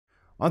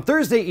On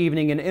Thursday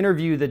evening, an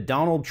interview that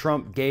Donald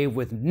Trump gave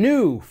with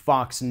new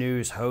Fox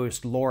News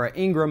host Laura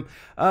Ingram,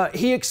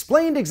 he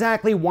explained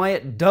exactly why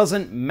it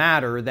doesn't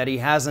matter that he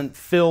hasn't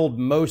filled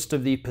most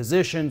of the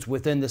positions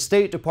within the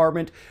State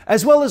Department,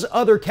 as well as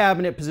other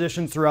cabinet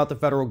positions throughout the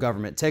federal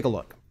government. Take a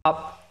look.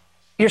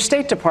 Your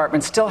State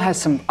Department still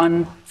has some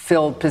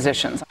unfilled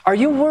positions. Are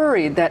you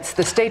worried that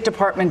the State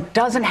Department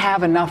doesn't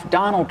have enough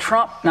Donald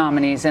Trump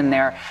nominees in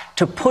there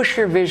to push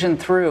your vision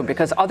through?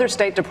 Because other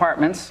State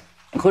Departments,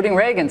 including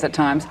Reagan's at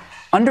times,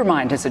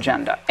 undermined his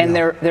agenda. And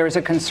there is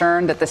a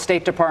concern that the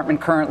State Department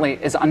currently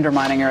is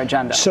undermining your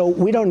agenda. So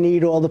we don't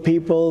need all the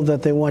people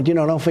that they want. You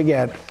know, don't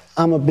forget,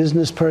 I'm a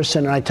business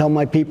person, and I tell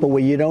my people,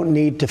 well, you don't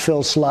need to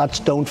fill slots,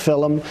 don't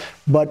fill them.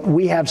 But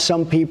we have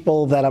some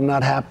people that I'm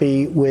not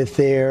happy with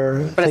their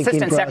thinking process. But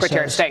Assistant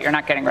Secretary of State, you're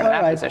not getting rid of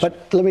that position.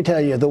 But let me tell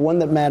you, the one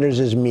that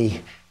matters is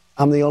me.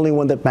 I'm the only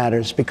one that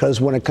matters,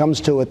 because when it comes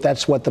to it,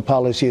 that's what the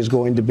policy is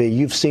going to be.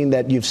 You've seen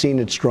that. You've seen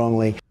it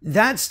strongly.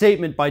 That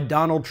statement by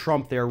Donald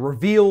Trump there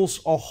reveals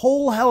a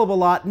whole hell of a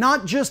lot,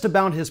 not just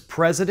about his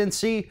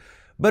presidency,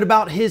 but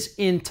about his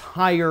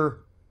entire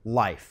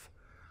life.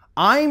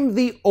 I'm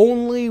the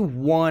only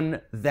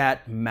one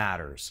that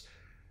matters.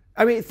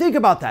 I mean, think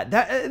about that.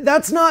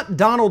 That's not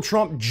Donald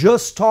Trump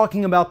just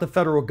talking about the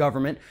federal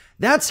government.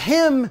 That's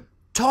him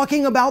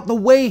talking about the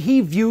way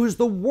he views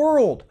the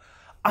world.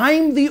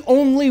 I'm the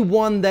only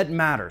one that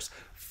matters.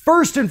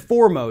 First and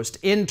foremost,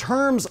 in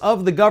terms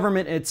of the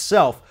government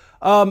itself,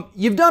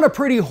 you've done a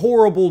pretty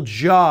horrible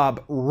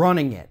job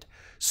running it.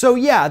 So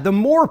yeah, the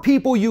more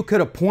people you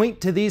could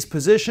appoint to these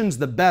positions,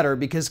 the better,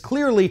 because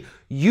clearly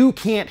you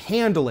can't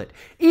handle it.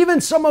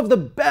 Even some of the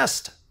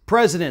best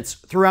presidents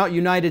throughout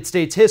United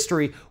States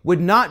history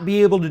would not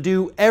be able to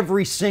do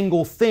every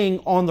single thing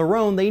on their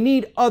own. They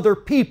need other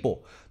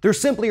people. There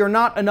simply are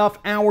not enough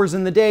hours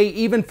in the day,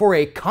 even for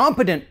a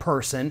competent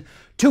person,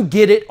 to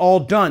get it all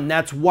done.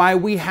 That's why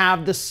we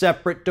have the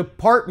separate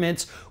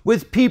departments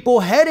with people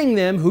heading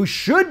them who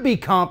should be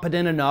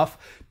competent enough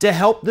to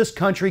help this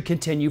country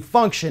continue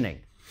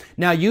functioning.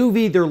 Now, you've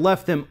either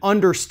left them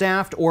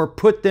understaffed or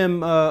put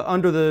them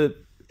under the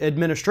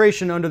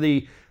administration, under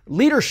the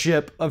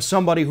leadership of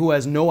somebody who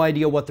has no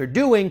idea what they're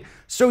doing.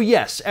 So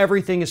yes,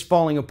 everything is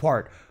falling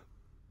apart.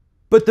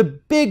 But the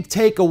big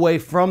takeaway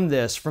from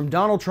this, from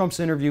Donald Trump's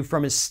interview,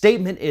 from his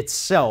statement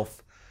itself,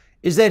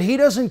 is that he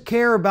doesn't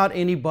care about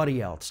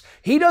anybody else.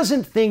 He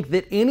doesn't think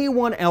that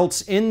anyone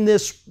else in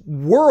this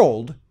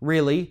world,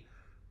 really,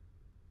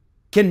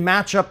 can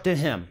match up to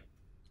him.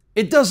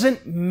 It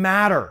doesn't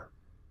matter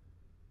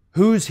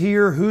who's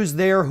here, who's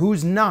there,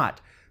 who's not,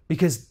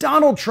 because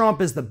Donald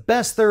Trump is the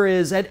best there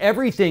is at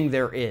everything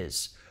there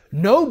is.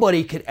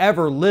 Nobody could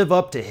ever live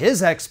up to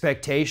his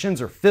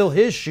expectations or fill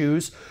his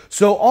shoes,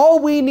 so all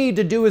we need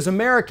to do as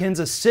Americans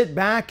is sit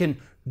back and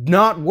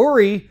not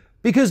worry,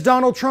 because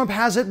Donald Trump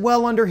has it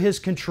well under his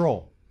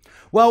control.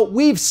 Well,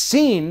 we've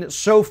seen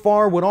so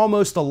far what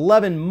almost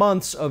 11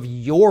 months of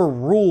your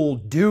rule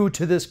do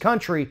to this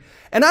country,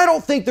 and I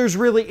don't think there's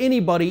really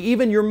anybody,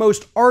 even your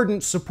most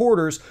ardent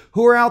supporters,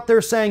 who are out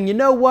there saying, you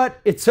know what,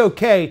 it's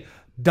okay,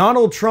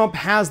 Donald Trump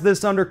has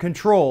this under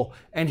control,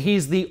 and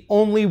he's the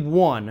only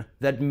one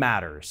that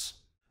matters.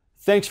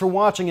 Thanks for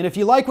watching, and if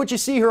you like what you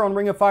see here on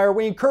Ring of Fire,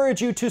 we encourage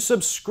you to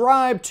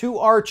subscribe to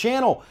our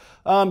channel.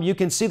 You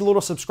can see the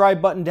little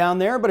subscribe button down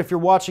there, but if you're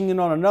watching it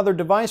on another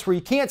device where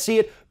you can't see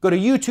it, go to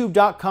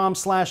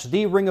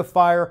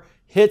youtube.com/TheRingOfFire,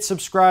 hit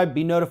subscribe,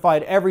 be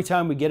notified every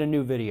time we get a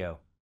new video.